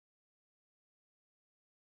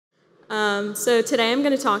So today I'm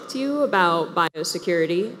going to talk to you about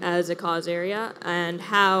biosecurity as a cause area and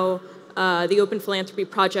how the Open Philanthropy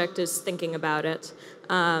Project is thinking about it.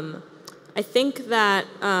 I think that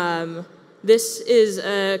this is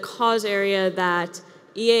a cause area that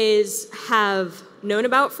EAs have known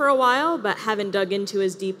about for a while, but haven't dug into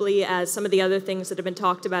as deeply as some of the other things that have been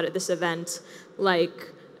talked about at this event,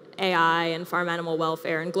 like AI and farm animal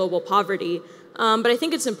welfare and global poverty. But I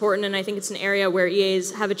think it's important, and I think it's an area where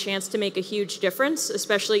EAs have a chance to make a huge difference,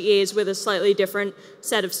 especially EAs with a slightly different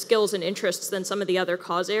set of skills and interests than some of the other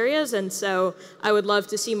cause areas. And so I would love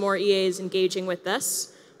to see more EAs engaging with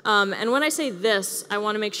this. And when I say this, I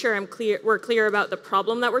want to make sure we're clear about the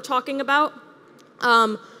problem that we're talking about.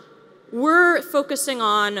 We're focusing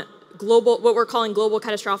on what we're calling global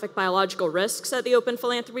catastrophic biological risks at the Open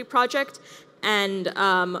Philanthropy Project. And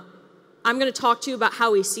I'm going to talk to you about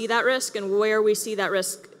how we see that risk and where we see that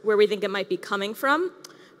risk, where we think it might be coming from.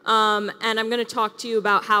 And I'm going to talk to you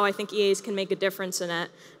about how I think EAs can make a difference in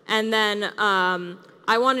it. And then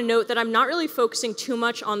I want to note that I'm not really focusing too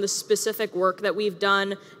much on the specific work that we've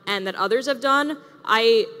done and that others have done.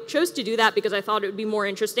 I chose to do that because I thought it would be more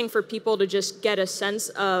interesting for people to just get a sense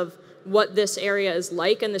of what this area is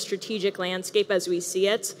like and the strategic landscape as we see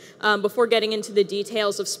it before getting into the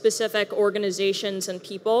details of specific organizations and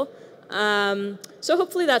people. So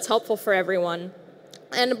hopefully that's helpful for everyone.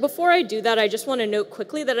 And before I do that, I just want to note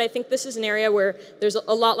quickly that I think this is an area where there's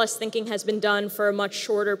a lot less thinking has been done for a much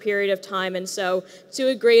shorter period of time. And so to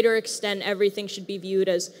a greater extent, everything should be viewed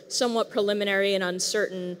as somewhat preliminary and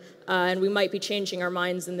uncertain, and we might be changing our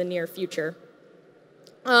minds in the near future.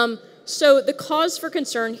 So the cause for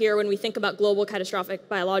concern here when we think about global catastrophic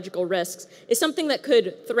biological risks is something that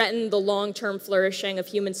could threaten the long-term flourishing of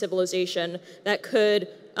human civilization, that could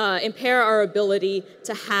impair our ability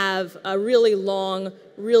to have a really long,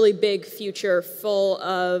 really big future full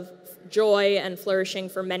of joy and flourishing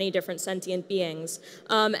for many different sentient beings.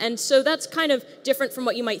 And so that's kind of different from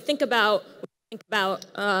what you might think about when you think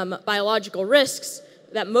about biological risks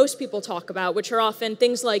that most people talk about, which are often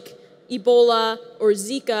things like Ebola or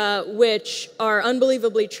Zika, which are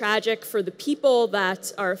unbelievably tragic for the people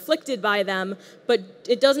that are afflicted by them, but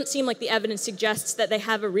it doesn't seem like the evidence suggests that they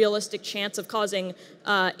have a realistic chance of causing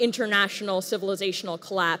international civilizational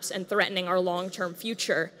collapse and threatening our long-term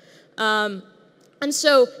future. And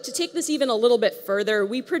so to take this even a little bit further,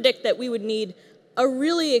 we predict that we would need a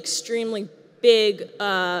really extremely big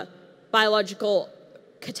biological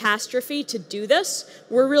catastrophe to do this.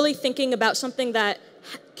 We're really thinking about something that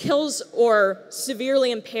kills or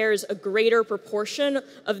severely impairs a greater proportion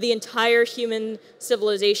of the entire human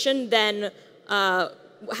civilization than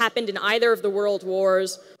happened in either of the world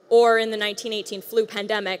wars or in the 1918 flu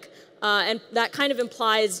pandemic. And that kind of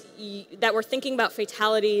implies that we're thinking about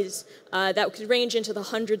fatalities that could range into the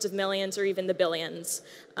hundreds of millions or even the billions.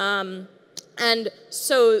 And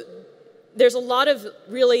so there's a lot of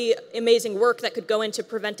really amazing work that could go into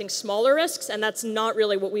preventing smaller risks, and that's not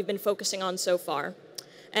really what we've been focusing on so far.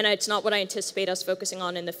 And it's not what I anticipate us focusing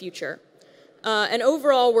on in the future. And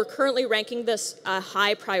overall, we're currently ranking this a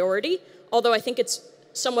high priority, although I think it's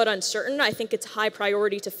somewhat uncertain. I think it's high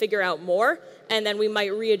priority to figure out more, and then we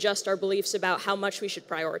might readjust our beliefs about how much we should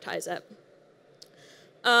prioritize it.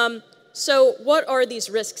 So what are these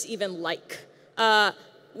risks even like?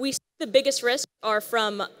 We see the biggest risks are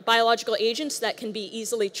from biological agents that can be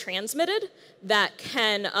easily transmitted, that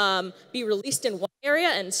can be released in one area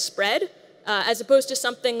and spread, as opposed to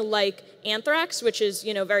something like anthrax, which is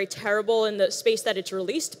very terrible in the space that it's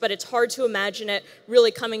released, but it's hard to imagine it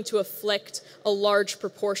really coming to afflict a large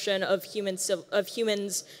proportion of humans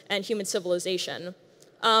and human civilization.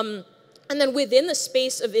 And then within the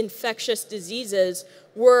space of infectious diseases,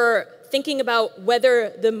 we're thinking about whether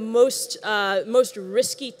the most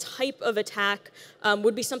risky type of attack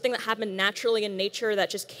would be something that happened naturally in nature that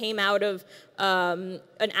just came out of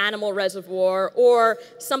an animal reservoir, or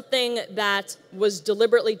something that was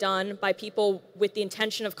deliberately done by people with the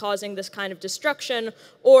intention of causing this kind of destruction,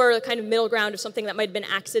 or the kind of middle ground of something that might have been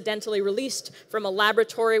accidentally released from a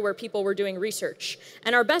laboratory where people were doing research.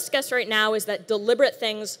 And our best guess right now is that deliberate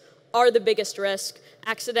things are the biggest risk,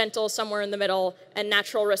 accidental somewhere in the middle, and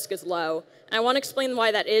natural risk is low. And I want to explain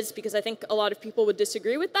why that is, because I think a lot of people would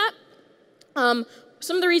disagree with that.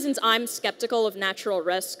 Some of the reasons I'm skeptical of natural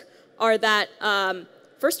risk are that,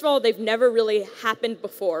 first of all, they've never really happened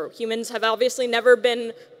before. Humans have obviously never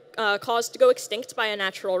been caused to go extinct by a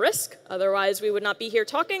natural risk. Otherwise, we would not be here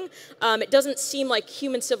talking. It doesn't seem like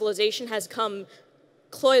human civilization has come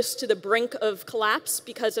close to the brink of collapse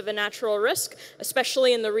because of a natural risk,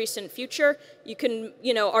 especially in the recent future. You can,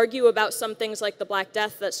 argue about some things like the Black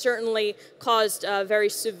Death that certainly caused very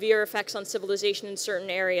severe effects on civilization in certain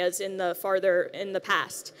areas in the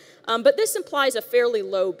past. But this implies a fairly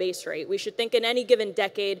low base rate. We should think in any given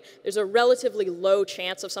decade, there's a relatively low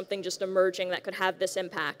chance of something just emerging that could have this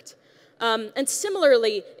impact. And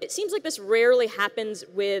similarly, it seems like this rarely happens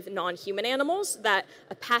with non-human animals, that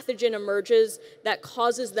a pathogen emerges that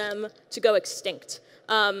causes them to go extinct.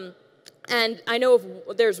 And I know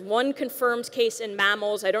there's one confirmed case in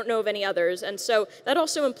mammals. I don't know of any others. And so that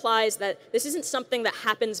also implies that this isn't something that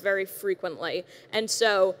happens very frequently. And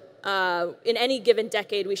so in any given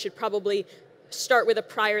decade, we should probably start with a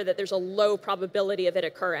prior that there's a low probability of it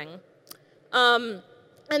occurring.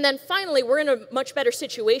 And then finally, we're in a much better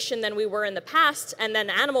situation than we were in the past, and than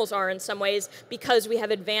animals are in some ways, because we have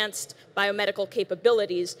advanced biomedical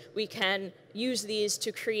capabilities. We can use these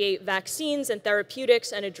to create vaccines and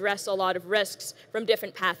therapeutics and address a lot of risks from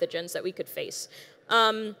different pathogens that we could face.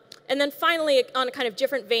 And then finally, on a kind of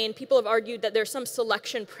different vein, people have argued that there's some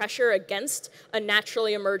selection pressure against a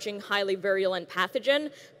naturally emerging, highly virulent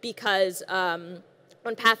pathogen because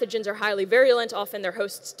when pathogens are highly virulent, often their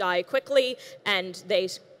hosts die quickly, and they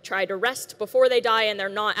try to rest before they die, and they're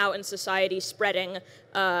not out in society spreading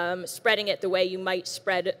it the way you might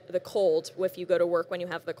spread the cold if you go to work when you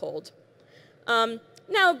have the cold.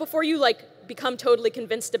 Now, before you become totally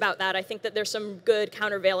convinced about that, I think that there's some good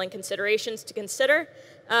countervailing considerations to consider.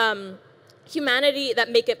 Humanity that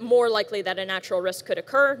make it more likely that a natural risk could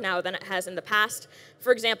occur now than it has in the past.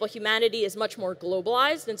 For example, humanity is much more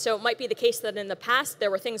globalized, and so it might be the case that in the past there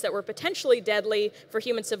were things that were potentially deadly for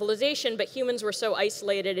human civilization, but humans were so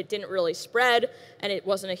isolated it didn't really spread, and it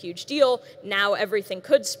wasn't a huge deal. Now everything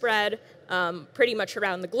could spread pretty much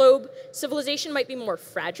around the globe. Civilization might be more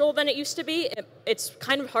fragile than it used to be. It's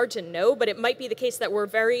kind of hard to know, but it might be the case that we're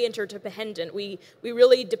very interdependent. We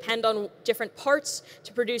really depend on different parts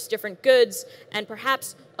to produce different goods, and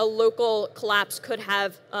perhaps a local collapse could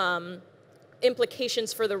have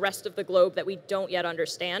implications for the rest of the globe that we don't yet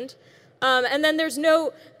understand. And then there's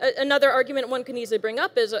another argument one can easily bring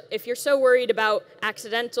up is if you're so worried about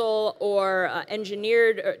accidental or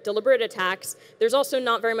engineered or deliberate attacks, there's also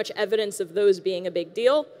not very much evidence of those being a big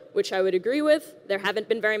deal, which I would agree with. There haven't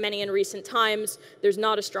been very many in recent times. There's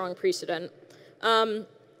not a strong precedent.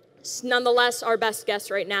 Nonetheless, our best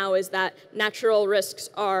guess right now is that natural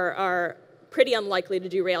risks are pretty unlikely to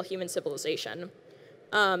derail human civilization.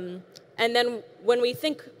 And then when we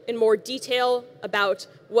think in more detail about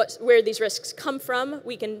where these risks come from,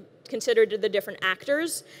 we can consider the different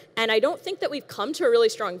actors. And I don't think that we've come to a really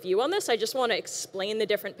strong view on this. I just want to explain the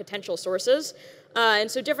different potential sources. And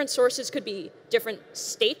so different sources could be different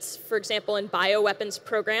states. For example, in bioweapons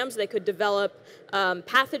programs, they could develop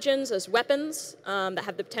pathogens as weapons that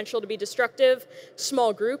have the potential to be destructive.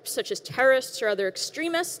 Small groups, such as terrorists or other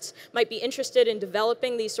extremists, might be interested in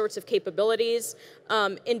developing these sorts of capabilities.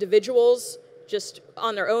 Individuals, just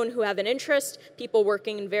on their own, who have an interest. People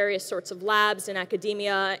working in various sorts of labs in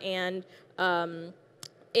academia and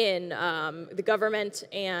in the government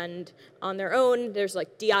and on their own. There's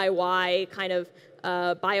like DIY kind of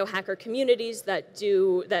biohacker communities that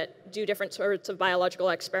do different sorts of biological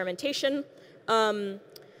experimentation. And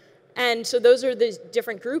so those are the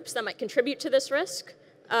different groups that might contribute to this risk.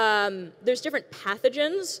 There's different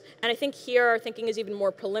pathogens, and I think here our thinking is even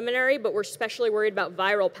more preliminary, but we're especially worried about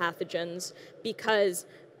viral pathogens because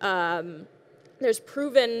there's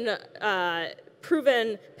proven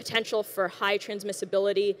potential for high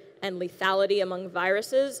transmissibility and lethality among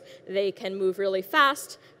viruses. They can move really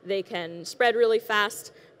fast, they can spread really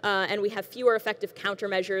fast, and we have fewer effective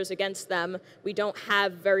countermeasures against them. We don't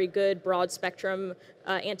have very good broad-spectrum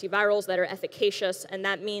antivirals that are efficacious, and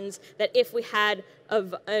that means that if we had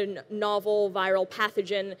a novel viral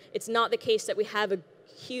pathogen, it's not the case that we have a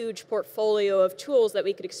huge portfolio of tools that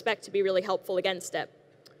we could expect to be really helpful against it.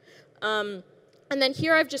 And then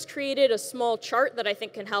here I've just created a small chart that I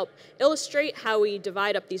think can help illustrate how we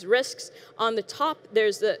divide up these risks. On the top,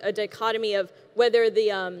 there's a dichotomy of whether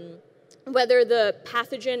the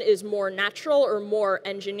pathogen is more natural or more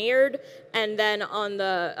engineered, and then on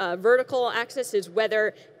the vertical axis is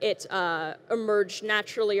whether it emerged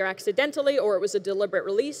naturally or accidentally, or it was a deliberate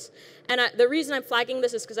release. And the reason I'm flagging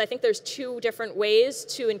this is because I think there's two different ways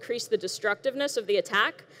to increase the destructiveness of the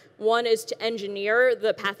attack. One is to engineer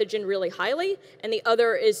the pathogen really highly, and the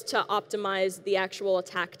other is to optimize the actual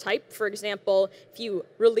attack type. For example, if you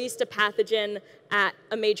released a pathogen at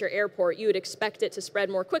a major airport, you would expect it to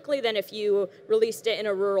spread more quickly than if you released it in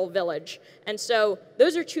a rural village. And so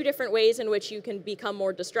those are two different ways in which you can become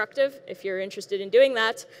more destructive if you're interested in doing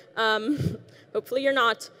that. Hopefully you're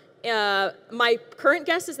not. My current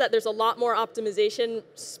guess is that there's a lot more optimization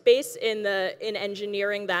space in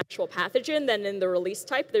engineering the actual pathogen than in the release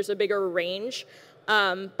type. There's a bigger range,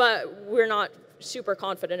 but we're not super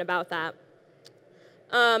confident about that.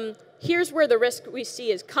 Here's where the risk we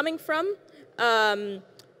see is coming from.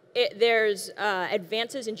 There's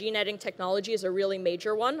advances in gene editing technology is a really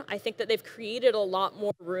major one. I think that they've created a lot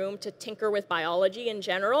more room to tinker with biology in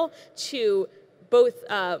general, to both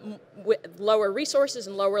with lower resources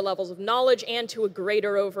and lower levels of knowledge, and to a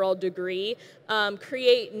greater overall degree,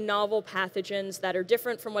 create novel pathogens that are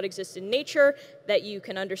different from what exists in nature, that you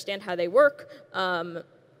can understand how they work.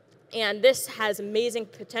 And this has amazing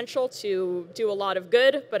potential to do a lot of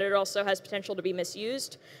good, but it also has potential to be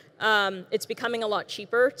misused. It's becoming a lot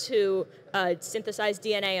cheaper to synthesize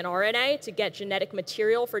DNA and RNA to get genetic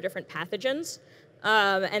material for different pathogens.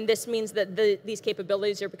 And this means that these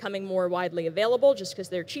capabilities are becoming more widely available just because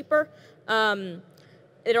they're cheaper.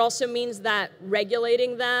 It also means that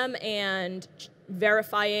regulating them and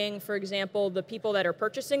verifying, for example, the people that are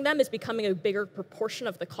purchasing them is becoming a bigger proportion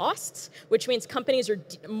of the costs, which means companies are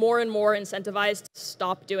more and more incentivized to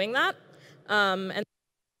stop doing that.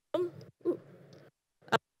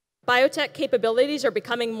 Biotech capabilities are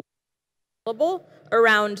becoming more available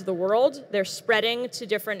around the world. They're spreading to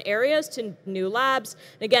different areas, to new labs.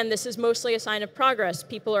 And again, this is mostly a sign of progress.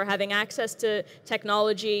 People are having access to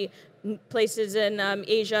technology. Places in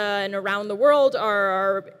Asia and around the world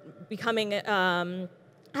are becoming,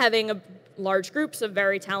 having large groups of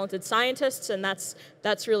very talented scientists, and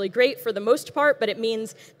that's really great for the most part, but it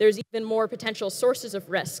means there's even more potential sources of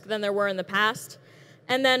risk than there were in the past.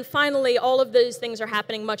 And then finally, all of these things are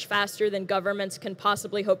happening much faster than governments can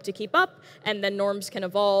possibly hope to keep up, and then norms can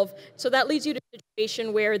evolve. So that leads you to a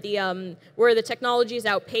situation where the technology is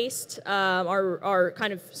outpaced our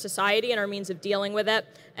kind of society and our means of dealing with it,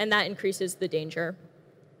 and that increases the danger.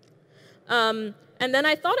 And then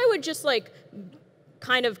I thought I would just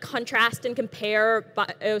kind of contrast and compare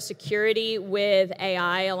biosecurity with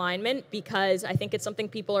AI alignment, because I think it's something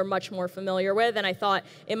people are much more familiar with, and I thought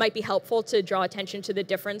it might be helpful to draw attention to the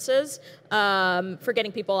differences for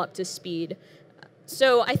getting people up to speed.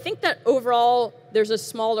 So I think that overall, there's a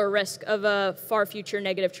smaller risk of a far future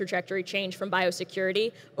negative trajectory change from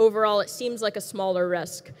biosecurity. Overall, it seems like a smaller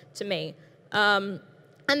risk to me.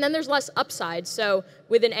 And then there's less upside. So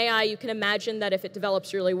with an AI, you can imagine that if it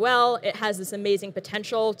develops really well, it has this amazing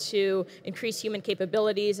potential to increase human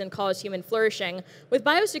capabilities and cause human flourishing. With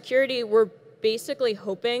biosecurity, we're basically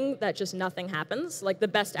hoping that just nothing happens. Like, the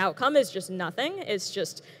best outcome is just nothing. It's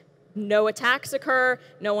just no attacks occur,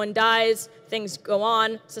 no one dies, things go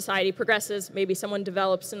on, society progresses, maybe someone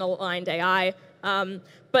develops an aligned AI.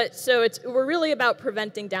 We're really about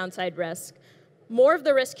preventing downside risk. More of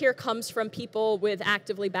the risk here comes from people with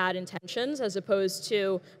actively bad intentions, as opposed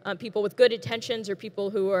to people with good intentions or people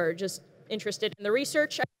who are just interested in the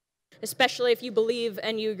research, especially if you believe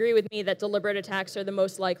and you agree with me that deliberate attacks are the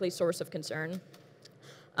most likely source of concern.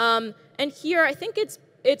 And here, I think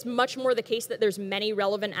it's much more the case that there's many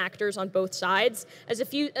relevant actors on both sides, as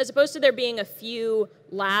opposed to there being a few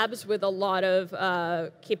labs with a lot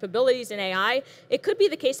of capabilities in AI. It could be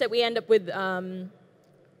the case that we end up with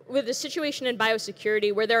a situation in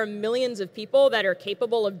biosecurity where there are millions of people that are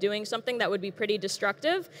capable of doing something that would be pretty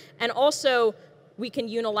destructive, and also we can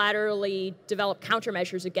unilaterally develop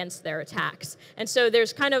countermeasures against their attacks. And so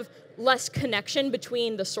there's kind of less connection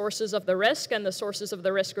between the sources of the risk and the sources of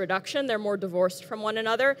the risk reduction. They're more divorced from one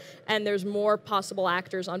another, and there's more possible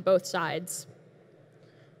actors on both sides.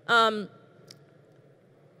 And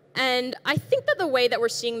I think that the way that we're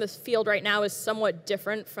seeing this field right now is somewhat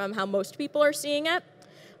different from how most people are seeing it.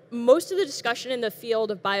 Most of the discussion in the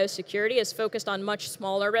field of biosecurity is focused on much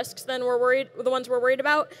smaller risks than the ones we're worried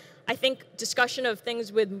about. I think discussion of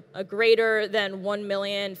things with a greater than 1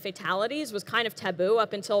 million fatalities was kind of taboo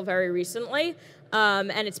up until very recently,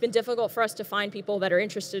 and it's been difficult for us to find people that are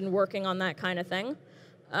interested in working on that kind of thing.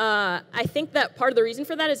 I think that part of the reason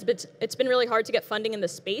for that is it's been really hard to get funding in the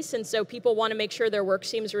space, and so people want to make sure their work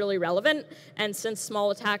seems really relevant. And since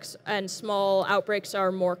small attacks and small outbreaks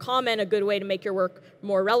are more common, a good way to make your work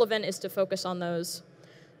more relevant is to focus on those.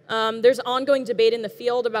 There's ongoing debate in the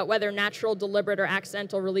field about whether natural, deliberate, or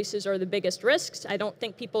accidental releases are the biggest risks. I don't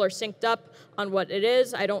think people are synced up on what it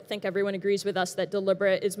is. I don't think everyone agrees with us that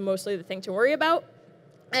deliberate is mostly the thing to worry about.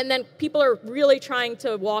 And then people are really trying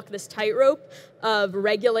to walk this tightrope of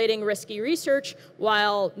regulating risky research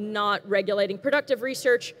while not regulating productive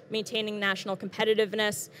research, maintaining national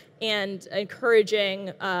competitiveness, and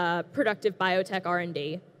encouraging productive biotech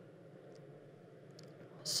R&D.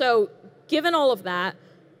 So given all of that,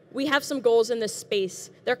 we have some goals in this space.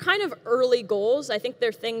 They're kind of early goals. I think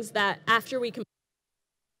they're things that after we complete,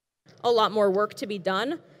 a lot more work to be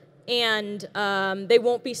done, and they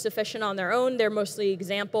won't be sufficient on their own. They're mostly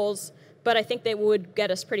examples, but I think they would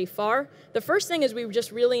get us pretty far. The first thing is we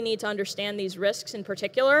just really need to understand these risks in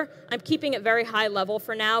particular. I'm keeping it very high level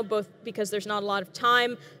for now, both because there's not a lot of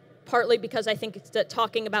time, partly because I think that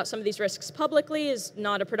talking about some of these risks publicly is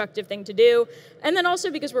not a productive thing to do, and then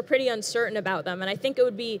also because we're pretty uncertain about them. And I think it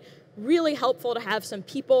would be really helpful to have some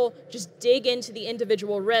people just dig into the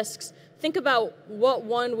individual risks, think about what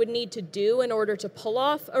one would need to do in order to pull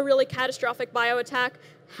off a really catastrophic bioattack.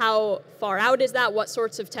 How far out is that? What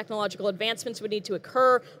sorts of technological advancements would need to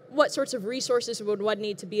occur? What sorts of resources would one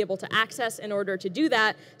need to be able to access in order to do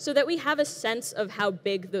that, so that we have a sense of how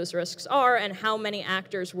big those risks are and how many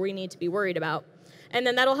actors we need to be worried about. And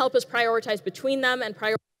then that'll help us prioritize between them and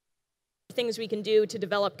prioritize things we can do to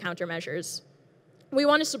develop countermeasures. We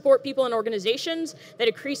want to support people and organizations that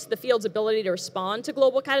increase the field's ability to respond to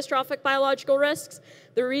global catastrophic biological risks.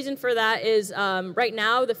 The reason for that is right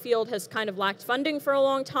now the field has kind of lacked funding for a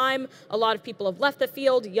long time. A lot of people have left the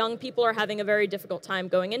field. Young people are having a very difficult time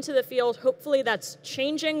going into the field. Hopefully that's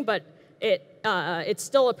changing, but it's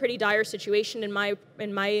still a pretty dire situation in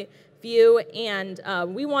my view. And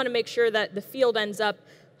we want to make sure that the field ends up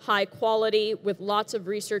high quality with lots of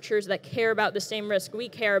researchers that care about the same risk we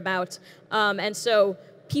care about. And so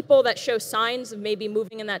people that show signs of maybe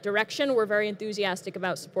moving in that direction, we're very enthusiastic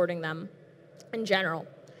about supporting them in general.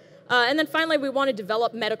 And then finally, we want to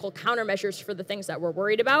develop medical countermeasures for the things that we're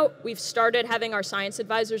worried about. We've started having our science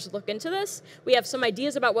advisors look into this. We have some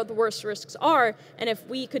ideas about what the worst risks are, and if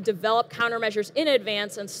we could develop countermeasures in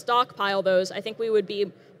advance and stockpile those, I think we would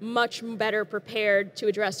be much better prepared to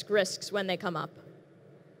address risks when they come up.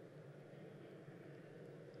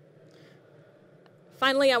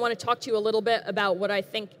 Finally, I want to talk to you a little bit about what I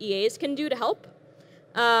think EAs can do to help.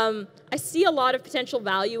 I see a lot of potential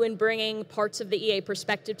value in bringing parts of the EA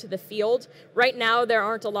perspective to the field. Right now, there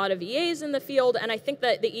aren't a lot of EAs in the field, and I think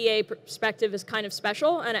that the EA perspective is kind of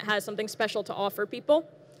special, and it has something special to offer people.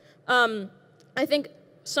 I think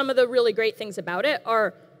some of the really great things about it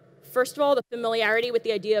are, first of all, the familiarity with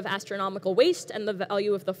the idea of astronomical waste and the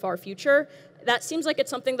value of the far future. That seems like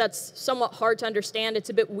it's something that's somewhat hard to understand.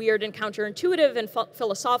 It's a bit weird and counterintuitive and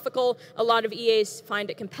philosophical. A lot of EAs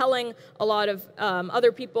find it compelling. A lot of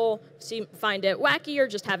other people find it wacky or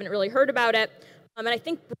just haven't really heard about it. And I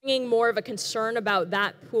think bringing more of a concern about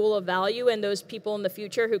that pool of value and those people in the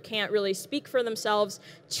future who can't really speak for themselves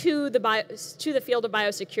to the field of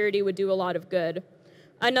biosecurity would do a lot of good.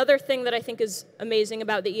 Another thing that I think is amazing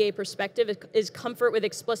about the EA perspective is comfort with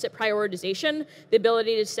explicit prioritization, the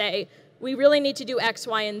ability to say, we really need to do X,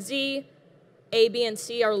 Y, and Z. A, B, and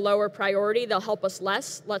C are lower priority. They'll help us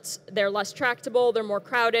less. They're less tractable. They're more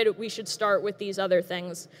crowded. We should start with these other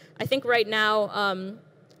things. I think right now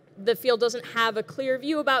the field doesn't have a clear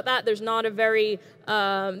view about that. There's not a very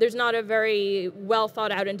well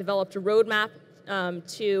thought out and developed roadmap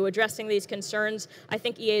to addressing these concerns. I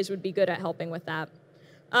think EAs would be good at helping with that.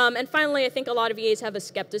 And finally, I think a lot of EAs have a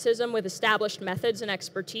skepticism with established methods and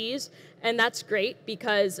expertise, and that's great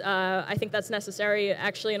because I think that's necessary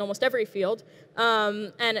actually in almost every field,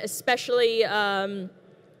 and especially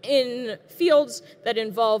in fields that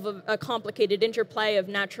involve a complicated interplay of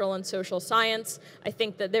natural and social science. I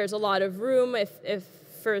think that there's a lot of room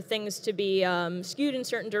for things to be skewed in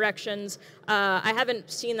certain directions. I haven't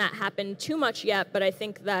seen that happen too much yet, but I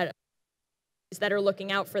think that are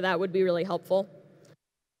looking out for that would be really helpful.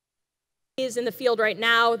 Is in the field right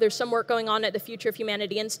now. There's some work going on at the Future of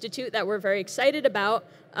Humanity Institute that we're very excited about,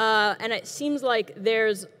 and it seems like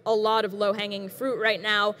there's a lot of low-hanging fruit right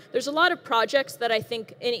now. There's a lot of projects that I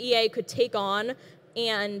think an EA could take on,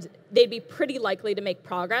 and they'd be pretty likely to make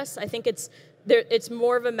progress. I think it's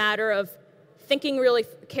more of a matter of thinking really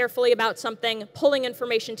carefully about something, pulling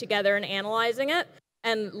information together and analyzing it,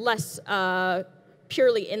 and less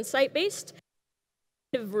purely insight-based.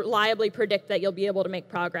 Reliably predict that you'll be able to make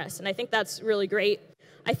progress. And I think that's really great.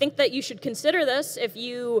 I think that you should consider this if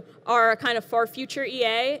you are a kind of far future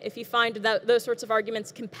EA, if you find those sorts of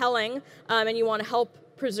arguments compelling and you want to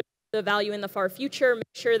help preserve the value in the far future, make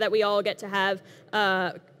sure that we all get to have,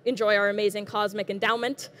 enjoy our amazing cosmic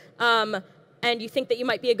endowment. And you think that you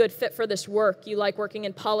might be a good fit for this work. You like working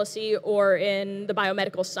in policy or in the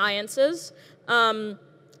biomedical sciences.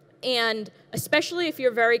 And especially if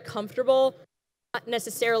you're very comfortable not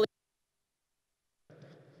necessarily.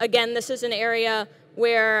 Again, this is an area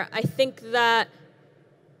where I think that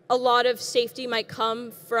a lot of safety might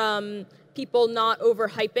come from people not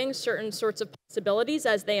overhyping certain sorts of possibilities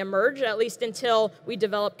as they emerge, at least until we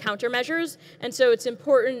develop countermeasures. And so it's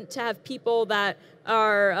important to have people that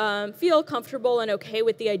are feel comfortable and okay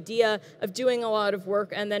with the idea of doing a lot of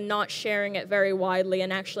work and then not sharing it very widely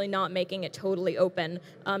and actually not making it totally open,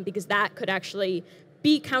 because that could actually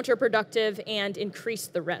be counterproductive and increase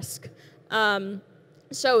the risk.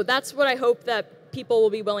 So that's what I hope that people will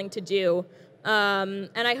be willing to do.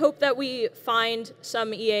 And I hope that we find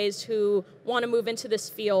some EAs who want to move into this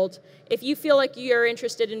field. If you feel like you're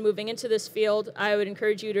interested in moving into this field, I would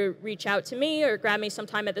encourage you to reach out to me or grab me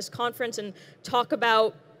sometime at this conference and talk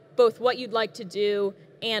about both what you'd like to do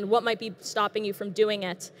and what might be stopping you from doing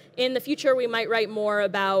it. In the future, we might write more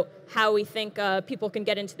about how we think people can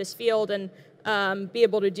get into this field and be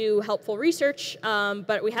able to do helpful research,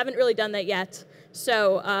 but we haven't really done that yet.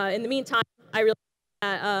 So in the meantime, I really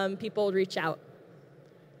people reach out.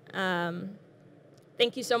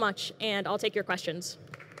 Thank you so much, and I'll take your questions.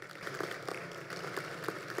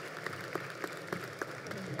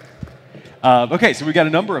 Okay, so we got a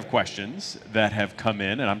number of questions that have come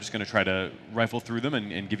in, and I'm just going to try to rifle through them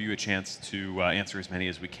and give you a chance to answer as many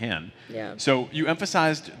as we can. Yeah. So you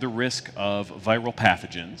emphasized the risk of viral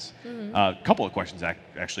pathogens. A couple of questions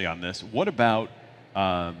actually on this. What about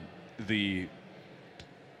the,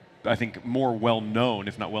 I think, more well-known,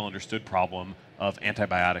 if not well-understood problem of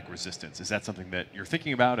antibiotic resistance? Is that something that you're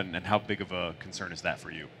thinking about, and how big of a concern is that for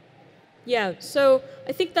you? Yeah, so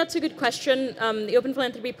I think that's a good question. The Open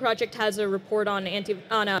Philanthropy Project has a report on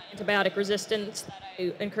antibiotic resistance that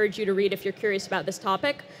I encourage you to read if you're curious about this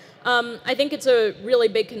topic. I think it's a really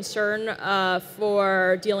big concern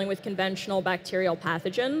for dealing with conventional bacterial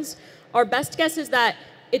pathogens. Our best guess is that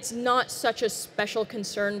it's not such a special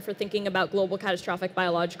concern for thinking about global catastrophic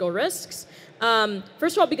biological risks.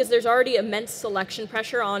 First of all, because there's already immense selection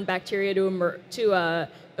pressure on bacteria to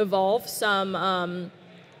evolve some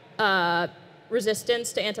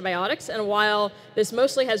resistance to antibiotics, and while this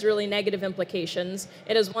mostly has really negative implications,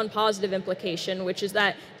 it has one positive implication, which is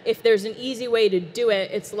that if there's an easy way to do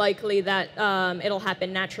it, it's likely that it'll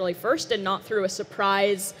happen naturally first and not through a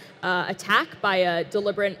surprise attack by a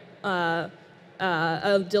deliberate bad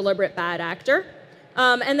actor.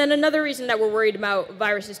 And then another reason that we're worried about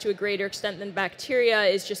viruses to a greater extent than bacteria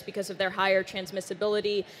is just because of their higher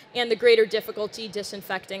transmissibility and the greater difficulty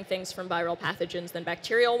disinfecting things from viral pathogens than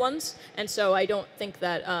bacterial ones. And so I don't think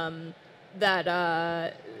that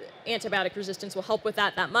antibiotic resistance will help with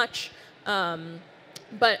that much.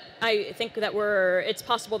 But I think that it's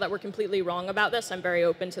possible that we're completely wrong about this. I'm very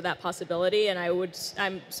open to that possibility, and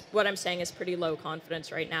what I'm saying is pretty low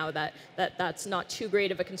confidence right now that that's not too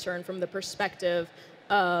great of a concern from the perspective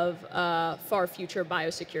of far future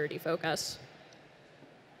biosecurity focus.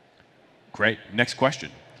 Great. Next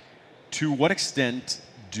question. To what extent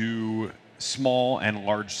do small and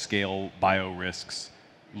large scale bio risks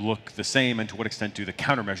look the same, and to what extent do the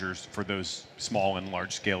countermeasures for those small and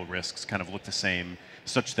large scale risks kind of look the same,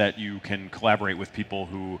 such that you can collaborate with people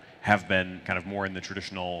who have been kind of more in the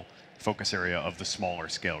traditional focus area of the smaller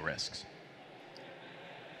scale risks?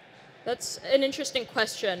 That's an interesting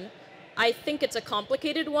question. I think it's a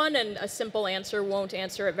complicated one, and a simple answer won't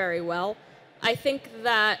answer it very well. I think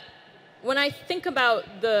that when I think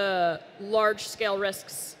about the large scale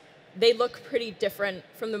risks, they look pretty different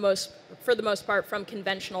for the most part from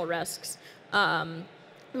conventional risks,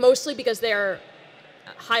 mostly because they're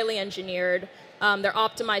highly engineered. They're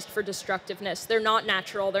optimized for destructiveness. They're not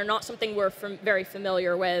natural. They're not something we're very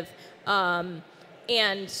familiar with.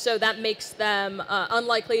 And so that makes them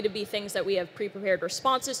unlikely to be things that we have pre-prepared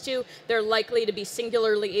responses to. They're likely to be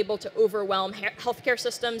singularly able to overwhelm healthcare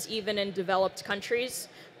systems, even in developed countries,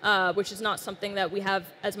 which is not something that we have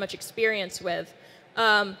as much experience with.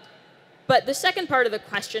 But the second part of the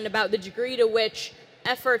question about the degree to which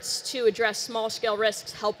efforts to address small-scale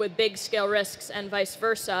risks help with big-scale risks and vice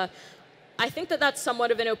versa, I think that that's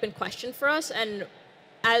somewhat of an open question for us, and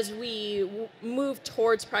as we move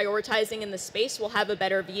towards prioritizing in the space, we'll have a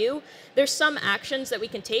better view. There's some actions that we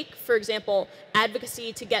can take, for example,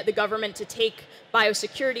 advocacy to get the government to take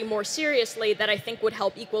biosecurity more seriously that I think would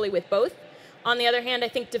help equally with both. On the other hand, I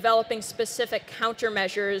think developing specific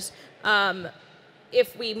countermeasures,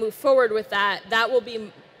 if we move forward with that, that will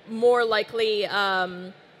be more likely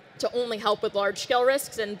to only help with large-scale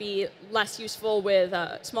risks and be less useful with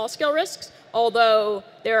small-scale risks, although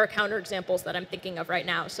there are counterexamples that I'm thinking of right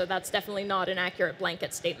now, so that's definitely not an accurate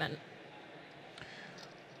blanket statement.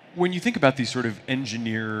 When you think about these sort of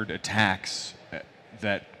engineered attacks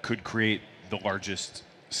that could create the largest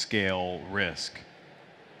scale risk,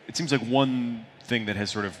 it seems like one thing that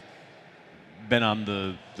has sort of been on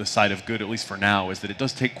the side of good, at least for now, is that it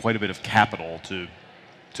does take quite a bit of capital to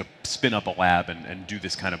spin up a lab and do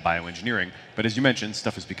this kind of bioengineering. But as you mentioned,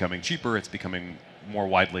 stuff is becoming cheaper, it's becoming more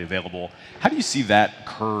widely available. How do you see that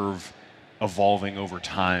curve evolving over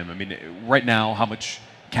time? I mean, right now, how much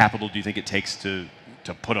capital do you think it takes to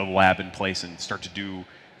put a lab in place and start to do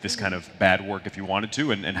this kind of bad work if you wanted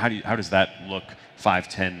to? And how does that look 5,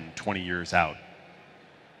 10, 20 years out?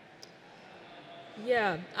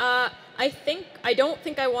 Yeah, I don't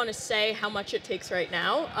think I want to say how much it takes right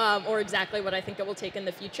now, or exactly what I think it will take in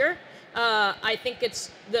the future. I think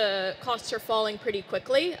the costs are falling pretty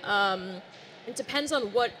quickly. It depends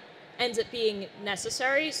on what ends up being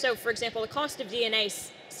necessary. So, for example, the cost of DNA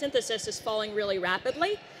synthesis is falling really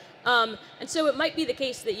rapidly, and so it might be the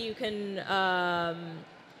case that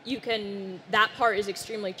that part is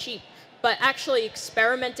extremely cheap. But actually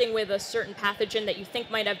experimenting with a certain pathogen that you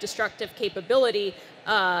think might have destructive capability,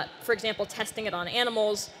 for example, testing it on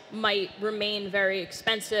animals, might remain very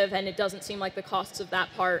expensive, and it doesn't seem like the costs of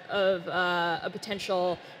that part of a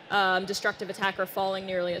potential destructive attack are falling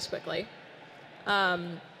nearly as quickly.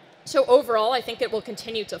 So overall, I think it will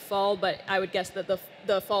continue to fall, but I would guess that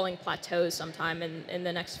the falling plateaus sometime in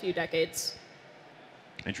the next few decades.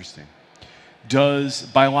 Interesting. Does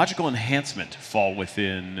biological enhancement fall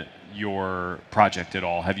within your project at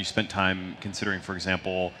all? Have you spent time considering, for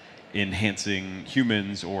example, enhancing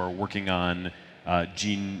humans or working on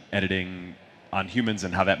gene editing on humans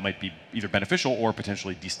and how that might be either beneficial or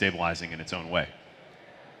potentially destabilizing in its own way?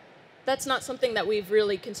 That's not something that we've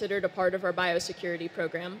really considered a part of our biosecurity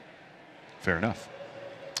program. Fair enough.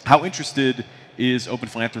 How interested is Open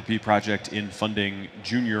Philanthropy Project in funding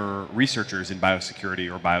junior researchers in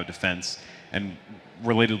biosecurity or biodefense? And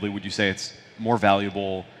relatedly, would you say it's more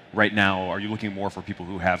valuable right now? Are you looking more for people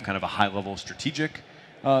who have kind of a high-level strategic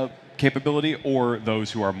capability, or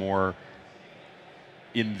those who are more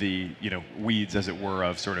in the weeds, as it were,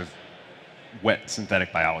 of sort of wet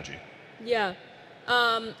synthetic biology? Yeah.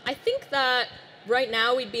 I think that right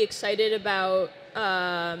now we'd be excited about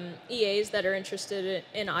EAs that are interested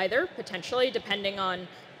in either, potentially, depending on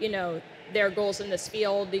their goals in this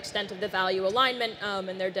field, the extent of the value alignment,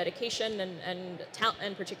 and their dedication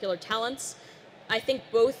and particular talents. I think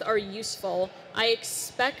both are useful. I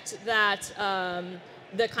expect that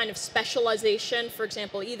the kind of specialization, for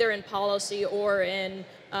example, either in policy or in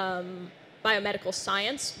biomedical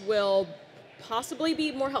science, will possibly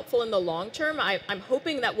be more helpful in the long term. I'm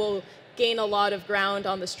hoping that we'll gain a lot of ground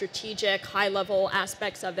on the strategic, high-level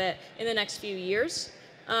aspects of it in the next few years.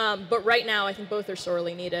 But right now, I think both are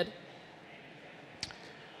sorely needed.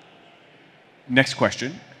 Next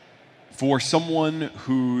question. For someone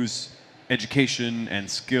whose education and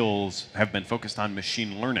skills have been focused on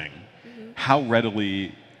machine learning, how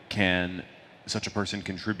readily can such a person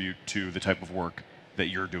contribute to the type of work that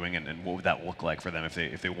you're doing, and what would that look like for them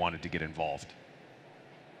if they wanted to get involved?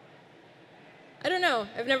 I don't know.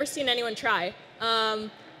 I've never seen anyone try.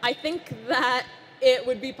 I think that it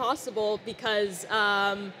would be possible because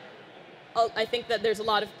I think that there's a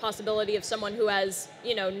lot of possibility of someone who has,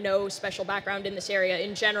 no special background in this area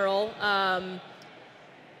in general,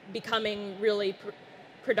 becoming really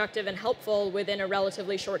productive and helpful within a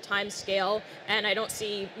relatively short time scale. And I don't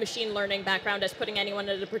see machine learning background as putting anyone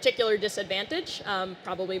at a particular disadvantage.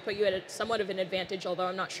 Probably put you at somewhat of an advantage, although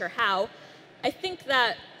I'm not sure how. I think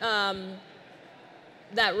that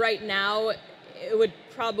that right now, it would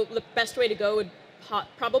the best way to go would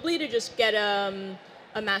probably to just get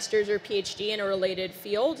a master's or PhD in a related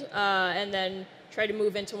field, and then try to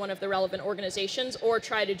move into one of the relevant organizations, or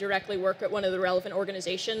try to directly work at one of the relevant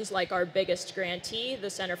organizations, like our biggest grantee, the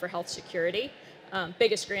Center for Health Security,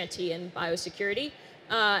 biggest grantee in biosecurity.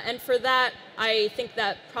 And for that, I think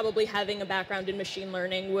that probably having a background in machine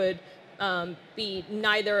learning would be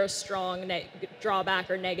neither a strong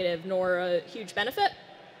drawback or negative, nor a huge benefit.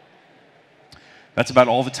 That's about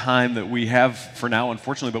all the time that we have for now,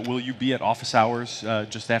 unfortunately, but will you be at office hours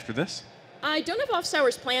just after this? I don't have office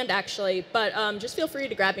hours planned, actually, but just feel free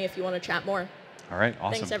to grab me if you want to chat more. All right,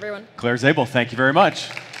 awesome. Thanks, everyone. Claire Zabel, thank you very much.